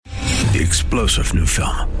The explosive new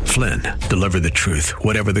film, Flynn, deliver the truth,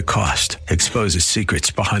 whatever the cost. Exposes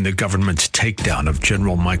secrets behind the government's takedown of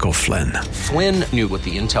General Michael Flynn. Flynn knew what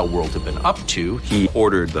the intel world had been up to. He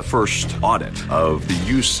ordered the first audit of the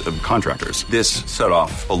use of contractors. This set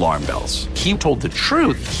off alarm bells. He told the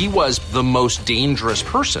truth. He was the most dangerous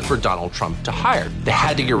person for Donald Trump to hire. They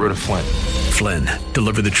had to get rid of Flynn. Flynn,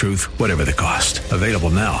 deliver the truth, whatever the cost. Available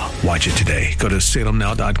now. Watch it today. Go to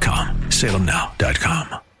salemnow.com.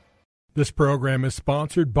 salemnow.com. This program is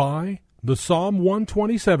sponsored by the Psalm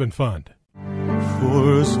 127 Fund.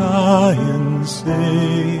 For Zion's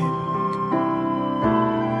sake,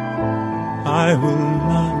 I will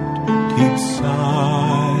not keep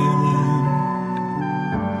silent.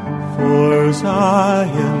 For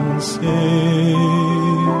Zion's sake,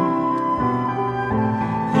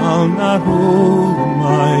 I'll not hold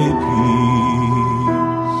my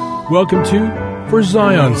peace. Welcome to For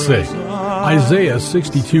Zion's Sake. Isaiah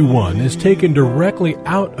 62:1 is taken directly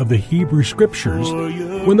out of the Hebrew Scriptures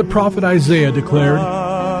when the prophet Isaiah declared,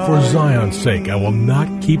 "For Zion's sake I will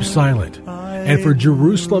not keep silent, and for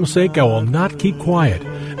Jerusalem's sake I will not keep quiet,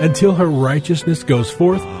 until her righteousness goes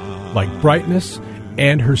forth like brightness,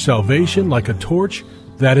 and her salvation like a torch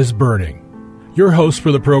that is burning." Your hosts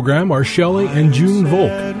for the program are Shelley and June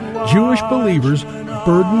Volk, Jewish believers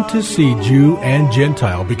burdened to see Jew and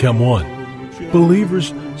Gentile become one.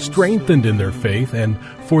 Believers strengthened in their faith, and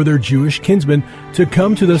for their Jewish kinsmen to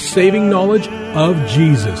come to the saving knowledge of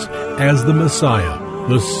Jesus as the Messiah,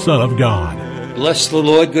 the Son of God. Bless the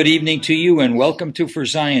Lord. Good evening to you, and welcome to For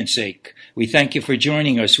Zion's Sake. We thank you for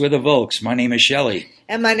joining us. We're the Volks. My name is Shelley.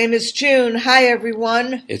 And my name is June. Hi,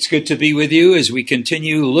 everyone. It's good to be with you as we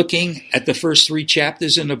continue looking at the first 3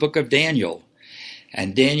 chapters in the book of Daniel.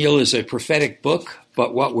 And Daniel is a prophetic book,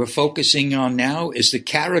 but what we're focusing on now is the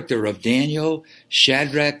character of Daniel,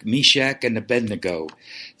 Shadrach, Meshach, and Abednego.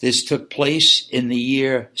 This took place in the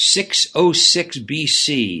year 606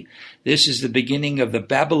 BC. This is the beginning of the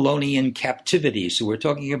Babylonian captivity. So we're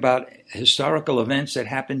talking about historical events that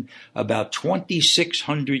happened about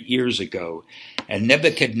 2,600 years ago. And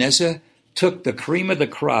Nebuchadnezzar took the cream of the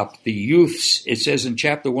crop, the youths, it says in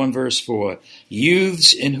chapter 1, verse 4,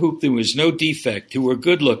 youths in whom there was no defect, who were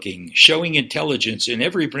good-looking, showing intelligence in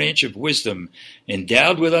every branch of wisdom,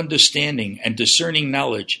 endowed with understanding and discerning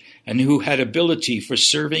knowledge, and who had ability for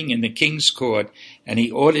serving in the king's court, and he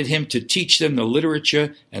ordered him to teach them the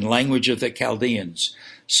literature and language of the Chaldeans.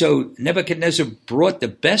 So Nebuchadnezzar brought the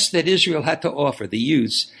best that Israel had to offer, the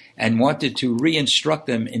youths, and wanted to re-instruct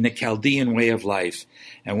them in the Chaldean way of life.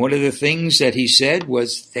 And one of the things that he said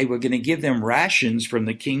was they were going to give them rations from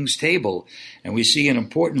the king's table. And we see an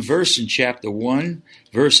important verse in chapter 1,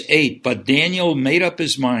 verse 8. But Daniel made up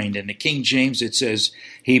his mind. In the King James it says,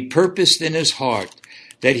 he purposed in his heart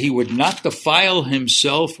that he would not defile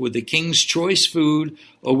himself with the king's choice food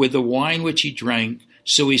or with the wine which he drank.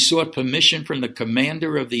 So he sought permission from the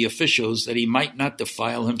commander of the officials that he might not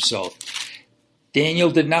defile himself.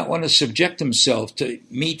 Daniel did not want to subject himself to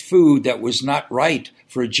meat food that was not right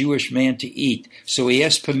for a Jewish man to eat. So he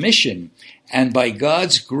asked permission, and by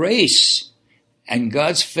God's grace and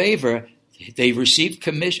God's favor, they received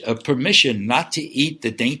permission not to eat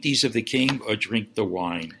the dainties of the king or drink the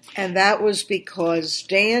wine. And that was because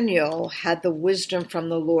Daniel had the wisdom from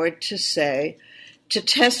the Lord to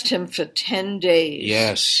test him for 10 days.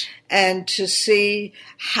 Yes. And to see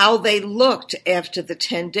how they looked after the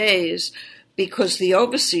 10 days, because the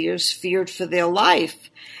overseers feared for their life.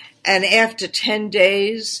 And after 10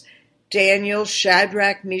 days, Daniel,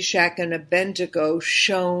 Shadrach, Meshach, and Abednego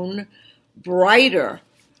shone brighter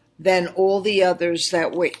than all the others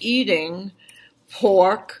that were eating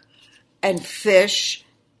pork and fish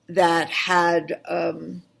that had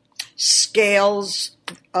scales,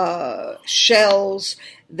 shells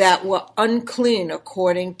that were unclean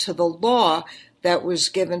according to the law that was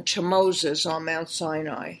given to Moses on Mount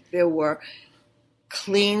Sinai. There were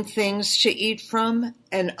clean things to eat from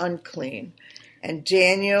and unclean. And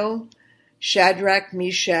Daniel, Shadrach,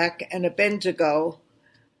 Meshach, and Abednego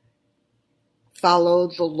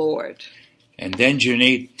followed the Lord. And then,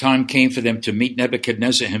 Junie, time came for them to meet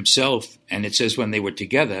Nebuchadnezzar himself. And it says when they were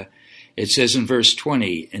together, it says in verse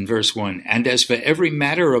 20, in verse 1, and as for every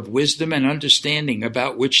matter of wisdom and understanding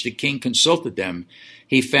about which the king consulted them,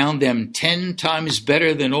 he found them 10 times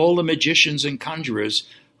better than all the magicians and conjurers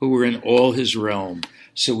who were in all his realm.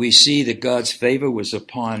 So we see that God's favor was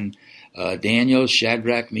upon Daniel,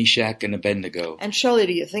 Shadrach, Meshach, and Abednego. And Shelley,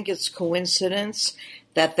 do you think it's coincidence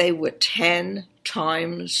that they were 10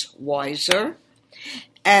 times wiser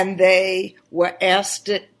and they were asked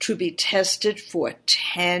to be tested for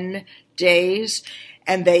 10 days,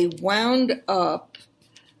 and they wound up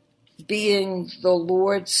being the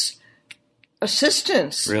Lord's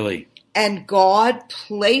assistants. Really? And God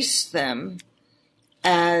placed them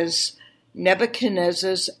as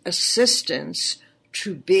Nebuchadnezzar's assistants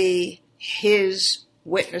to be his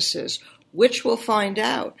witnesses, which we'll find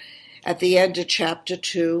out at the end of chapter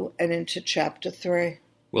 2 and into chapter 3.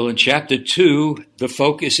 Well, in chapter 2, the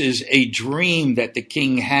focus is a dream that the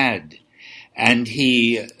king had. And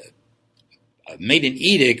he made an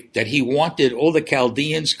edict that he wanted all the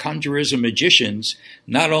Chaldeans, conjurers, and magicians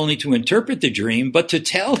not only to interpret the dream, but to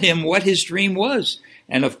tell him what his dream was.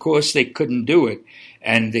 And of course, they couldn't do it.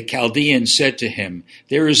 And the Chaldeans said to him,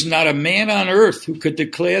 "There is not a man on earth who could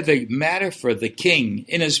declare the matter for the king,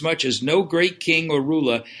 inasmuch as no great king or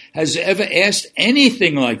ruler has ever asked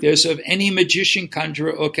anything like this of any magician,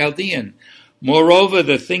 conjurer, or Chaldean. Moreover,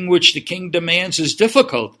 the thing which the king demands is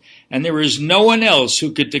difficult, and there is no one else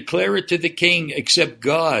who could declare it to the king except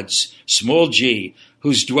gods, small g,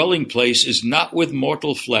 whose dwelling place is not with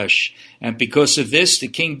mortal flesh." And because of this, the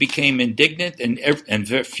king became indignant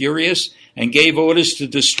and furious, and gave orders to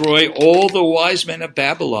destroy all the wise men of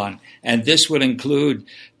Babylon. And this would include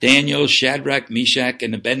Daniel, Shadrach, Meshach,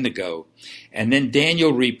 and Abednego. And then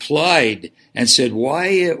Daniel replied and said, why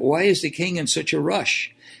is the king in such a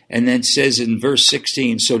rush? And then says in verse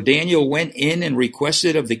 16, "So Daniel went in and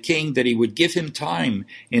requested of the king that he would give him time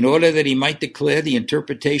in order that he might declare the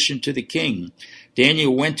interpretation to the king.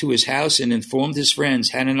 Daniel went to his house and informed his friends,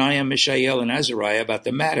 Hananiah, Mishael, and Azariah, about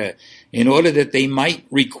the matter, in order that they might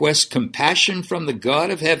request compassion from the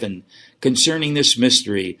God of heaven concerning this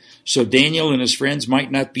mystery, so Daniel and his friends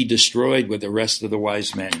might not be destroyed with the rest of the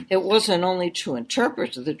wise men." It wasn't only to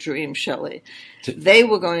interpret the dream, Shelley. They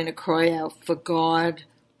were going to cry out for God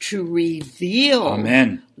to reveal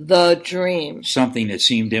Amen. The dream. Something that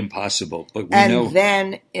seemed impossible. But we and know,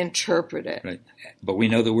 then interpret it. Right. But we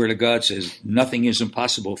know the Word of God says nothing is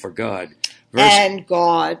impossible for God. And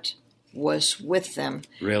God was with them.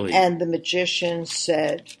 Really? And the magicians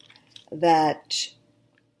said that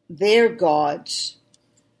their gods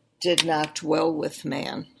did not dwell with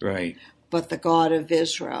man. Right. But the God of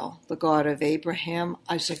Israel, the God of Abraham,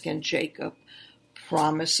 Isaac, and Jacob,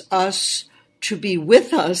 promised us to be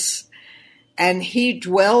with us, and he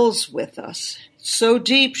dwells with us. So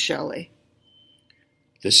deep, Shelley.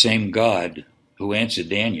 The same God who answered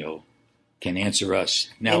Daniel can answer us.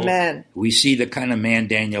 Now, Amen. We see the kind of man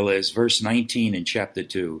Daniel is. Verse 19 in chapter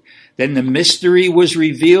 2. "Then the mystery was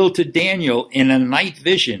revealed to Daniel in a night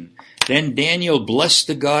vision. Then Daniel blessed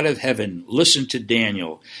the God of heaven." Listen to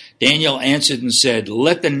Daniel. "Daniel answered and said,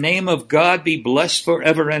 'Let the name of God be blessed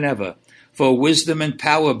forever and ever. For wisdom and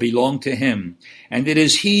power belong to him. And it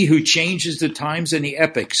is he who changes the times and the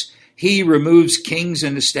epochs. He removes kings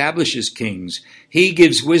and establishes kings. He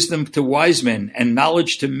gives wisdom to wise men and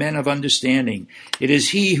knowledge to men of understanding. It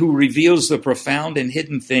is he who reveals the profound and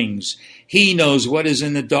hidden things. He knows what is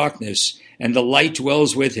in the darkness, and the light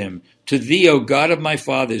dwells with him. To thee, O God of my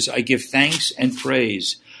fathers, I give thanks and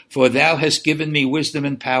praise. For thou hast given me wisdom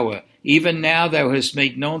and power. Even now thou hast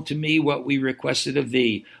made known to me what we requested of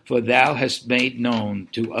thee, for thou hast made known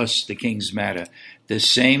to us the king's matter." The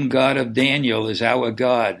same God of Daniel is our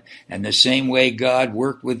God, and the same way God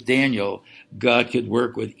worked with Daniel, God could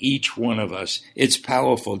work with each one of us. It's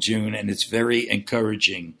powerful, June, and it's very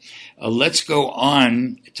encouraging. Let's go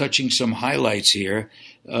on, touching some highlights here.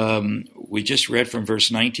 We just read from verse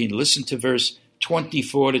 19. Listen to verse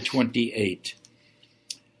 24 to 28.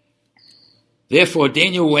 "Therefore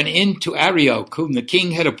Daniel went in to Arioch, whom the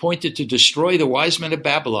king had appointed to destroy the wise men of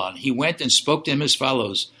Babylon. He went and spoke to him as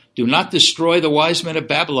follows, 'Do not destroy the wise men of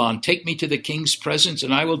Babylon. Take me to the king's presence,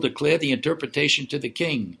 and I will declare the interpretation to the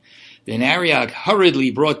king.' Then Arioch hurriedly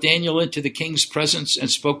brought Daniel into the king's presence and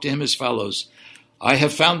spoke to him as follows, 'I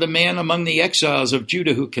have found a man among the exiles of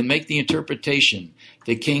Judah who can make the interpretation.'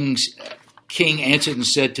 The king answered and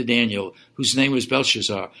said to Daniel, whose name was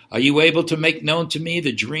Belshazzar, 'Are you able to make known to me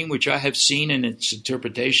the dream which I have seen and its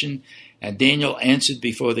interpretation?' And Daniel answered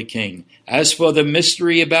before the king, 'As for the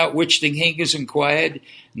mystery about which the king has inquired,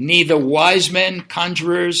 neither wise men,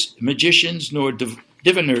 conjurers, magicians, nor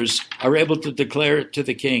diviners are able to declare it to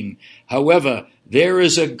the king. However, there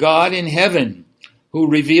is a God in heaven who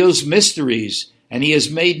reveals mysteries, and he has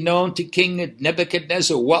made known to King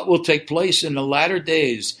Nebuchadnezzar what will take place in the latter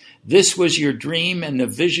days. This was your dream and the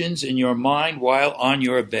visions in your mind while on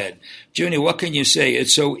your bed.'" Junie, what can you say?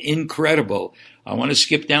 It's so incredible. I want to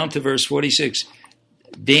skip down to verse 46.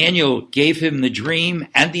 Daniel gave him the dream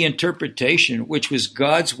and the interpretation, which was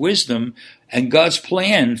God's wisdom and God's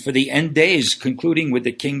plan for the end days, concluding with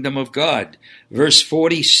the kingdom of God. Verse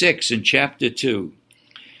 46 in chapter 2.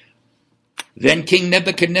 Then King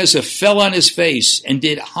Nebuchadnezzar fell on his face and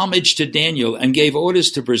did homage to Daniel and gave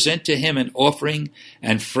orders to present to him an offering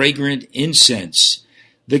and fragrant incense.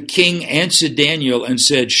 The king answered Daniel and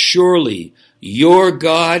said, "Surely your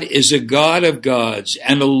God is a God of gods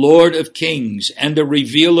and a Lord of kings and a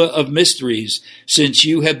revealer of mysteries, since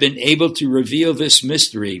you have been able to reveal this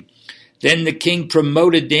mystery." Then the king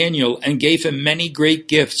promoted Daniel and gave him many great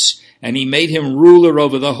gifts, and he made him ruler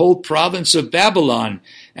over the whole province of Babylon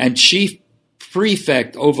and chief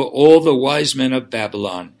prefect over all the wise men of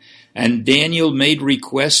Babylon. And Daniel made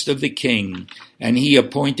request of the king, and he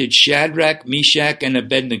appointed Shadrach, Meshach, and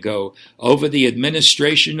Abednego over the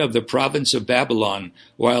administration of the province of Babylon,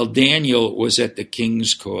 while Daniel was at the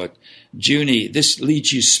king's court. Junie, this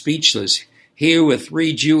leaves you speechless. Here were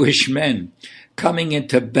 3 Jewish men coming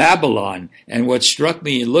into Babylon, and what struck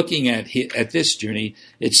me in looking at this, Junie,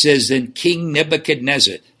 it says, then King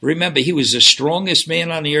Nebuchadnezzar, remember he was the strongest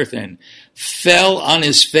man on the earth then, fell on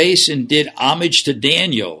his face and did homage to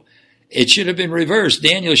Daniel. It should have been reversed.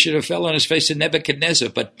 Daniel should have fell on his face to Nebuchadnezzar,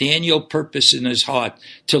 but Daniel purposed in his heart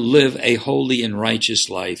to live a holy and righteous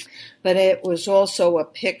life. But it was also a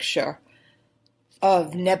picture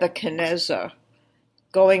of Nebuchadnezzar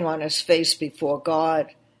going on his face before God,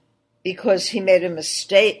 because he made a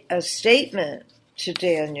statement to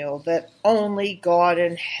Daniel that only God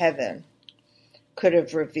in heaven could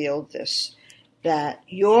have revealed this, that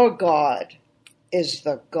your God is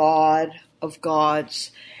the God of gods.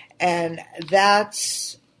 And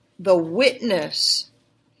that's the witness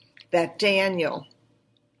that Daniel,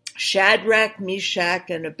 Shadrach, Meshach,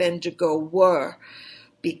 and Abednego were,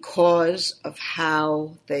 because of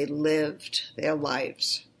how they lived their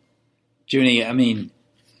lives. Junie, I mean,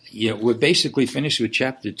 we're basically finished with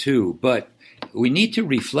chapter 2, but we need to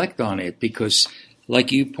reflect on it because,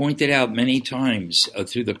 like you pointed out many times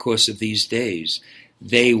through the course of these days,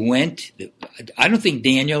 they went. I don't think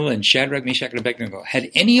Daniel and Shadrach, Meshach, and Abednego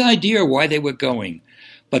had any idea why they were going,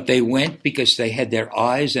 but they went because they had their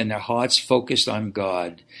eyes and their hearts focused on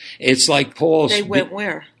God. It's like Paul's. They went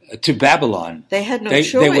where? To Babylon. They had no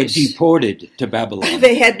choice. They were deported to Babylon.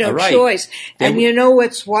 They had no choice. And you know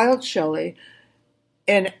what's wild, Shelley?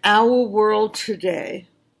 In our world today,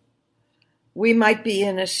 we might be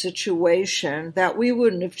in a situation that we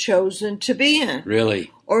wouldn't have chosen to be in.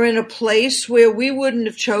 Really? Or in a place where we wouldn't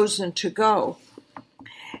have chosen to go.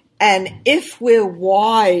 And if we're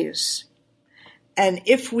wise, and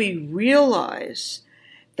if we realize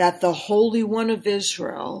that the Holy One of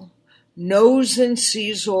Israel knows and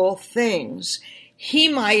sees all things, he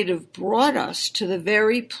might have brought us to the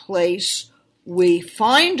very place we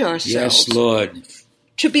find ourselves. Yes, Lord.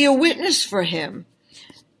 To be a witness for him.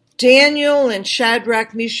 Daniel and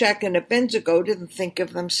Shadrach, Meshach, and Abednego didn't think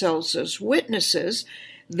of themselves as witnesses.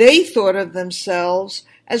 They thought of themselves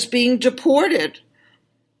as being deported,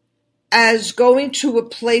 as going to a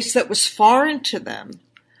place that was foreign to them.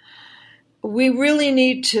 We really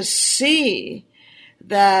need to see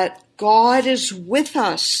that God is with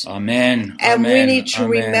us. Amen. And Amen. we need to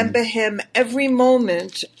Amen. remember him every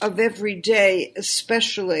moment of every day,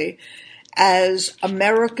 especially as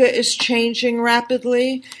America is changing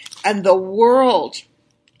rapidly and the world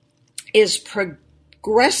is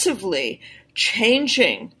progressively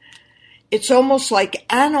changing. It's almost like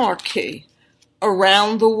anarchy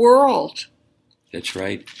around the world. That's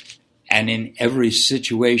right. And in every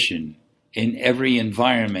situation, in every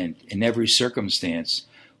environment, in every circumstance,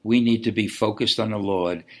 we need to be focused on the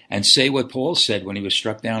Lord and say what Paul said when he was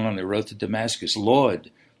struck down on the road to Damascus.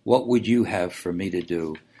 Lord, what would you have for me to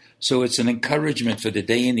do? So it's an encouragement for the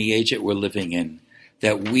day and the age that we're living in,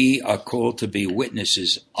 that we are called to be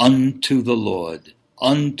witnesses unto the Lord,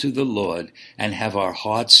 and have our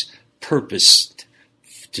hearts purposed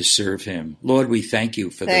to serve him. Lord, we thank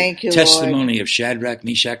you for the testimony of Shadrach,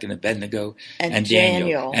 Meshach, and Abednego and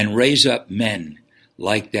Daniel, and raise up men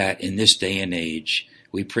like that in this day and age.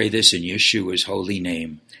 We pray this in Yeshua's holy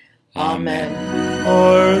name. Amen.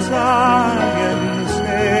 For Zion's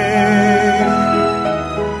sake.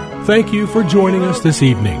 Thank you for joining us this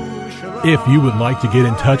evening. If you would like to get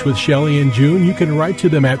in touch with Shelley and June, you can write to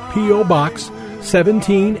them at P.O. Box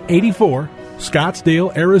 1784,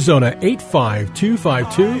 Scottsdale, Arizona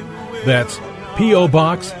 85252. That's P.O.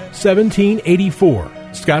 Box 1784,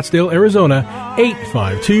 Scottsdale, Arizona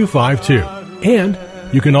 85252. And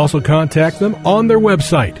you can also contact them on their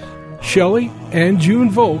website,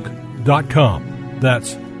 ShelleyandJuneVolk.com.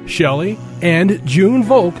 That's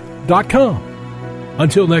ShelleyandJuneVolk.com.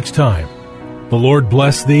 Until next time, the Lord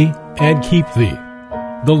bless thee and keep thee.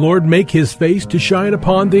 The Lord make his face to shine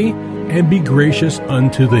upon thee and be gracious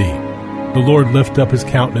unto thee. The Lord lift up his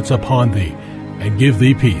countenance upon thee and give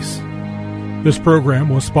thee peace. This program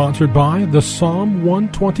was sponsored by the Psalm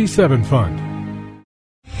 127 Fund.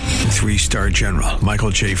 3-star General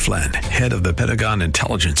Michael J. Flynn, head of the Pentagon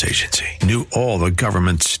Intelligence Agency, knew all the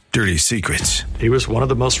government's dirty secrets. He was one of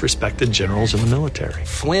the most respected generals in the military.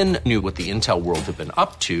 Flynn knew what the intel world had been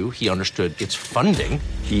up to. He understood its funding.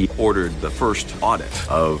 He ordered the first audit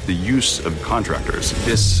of the use of contractors.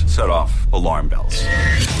 This set off alarm bells.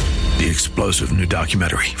 The explosive new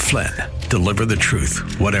documentary, Flynn, Deliver the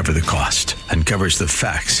Truth, Whatever the Cost, uncovers the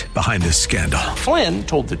facts behind this scandal. Flynn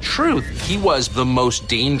told the truth. He was the most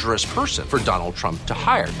dangerous person for Donald Trump to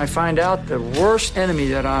hire. I find out the worst enemy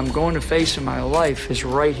that I'm going to face in my life is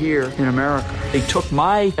right here in America. They took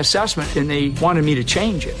my assessment and they wanted me to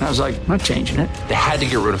change it. And I was like, I'm not changing it. They had to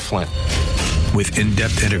get rid of Flynn. With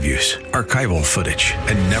in-depth interviews, archival footage,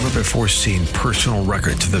 and never-before-seen personal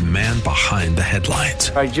records of the man behind the headlines.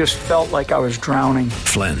 I just felt like I was drowning.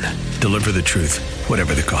 Flynn, Deliver the Truth,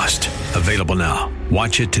 Whatever the Cost. Available now.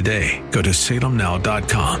 Watch it today. Go to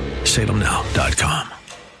salemnow.com. salemnow.com.